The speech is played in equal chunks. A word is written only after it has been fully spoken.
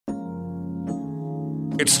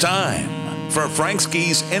It's time for Frank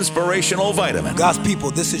Ski's Inspirational Vitamin. God's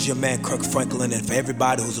people, this is your man, Kirk Franklin, and for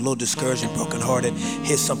everybody who's a little discouraged and brokenhearted,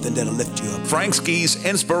 here's something that'll lift you up. Frank Ski's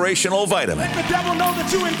Inspirational Vitamin. Let the devil know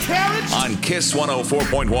that you encouraged. On KISS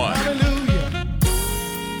 104.1. Hallelujah.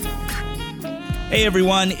 Hey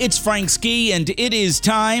everyone, it's Frank Ski, and it is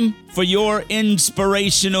time for your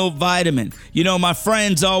Inspirational Vitamin. You know, my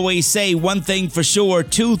friends always say one thing for sure,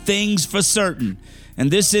 two things for certain.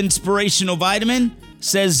 And this Inspirational Vitamin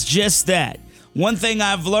says just that. One thing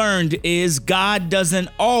I've learned is God doesn't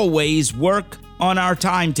always work on our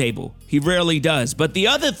timetable. He rarely does. But the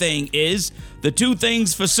other thing is, the two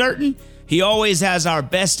things for certain, He always has our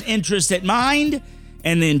best interest at mind,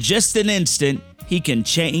 and in just an instant, He can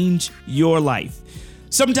change your life.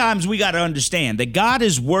 Sometimes we got to understand that God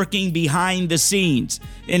is working behind the scenes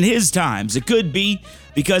in His times. It could be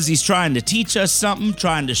because He's trying to teach us something,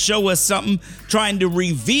 trying to show us something, trying to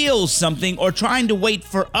reveal something, or trying to wait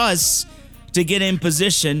for us to get in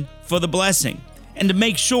position for the blessing and to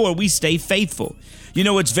make sure we stay faithful. You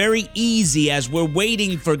know, it's very easy as we're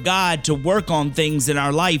waiting for God to work on things in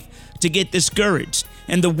our life to get discouraged.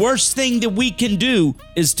 And the worst thing that we can do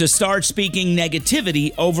is to start speaking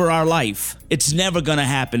negativity over our life. It's never going to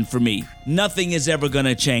happen for me. Nothing is ever going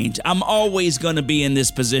to change. I'm always going to be in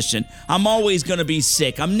this position. I'm always going to be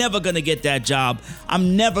sick. I'm never going to get that job.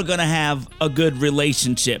 I'm never going to have a good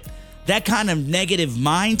relationship. That kind of negative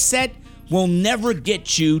mindset will never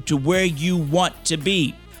get you to where you want to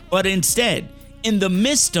be. But instead, in the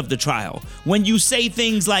midst of the trial, when you say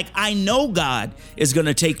things like, I know God is going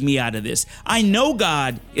to take me out of this. I know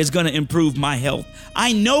God is going to improve my health.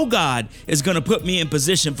 I know God is going to put me in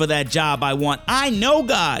position for that job I want. I know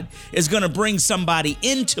God is going to bring somebody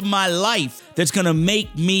into my life that's going to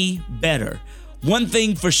make me better. One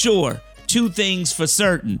thing for sure, two things for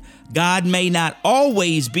certain. God may not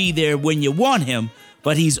always be there when you want Him,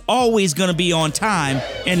 but He's always going to be on time,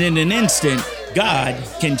 and in an instant, God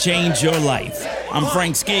can change your life. I'm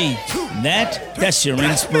Frank Ski, and that's your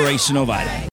Inspirational Vitamin.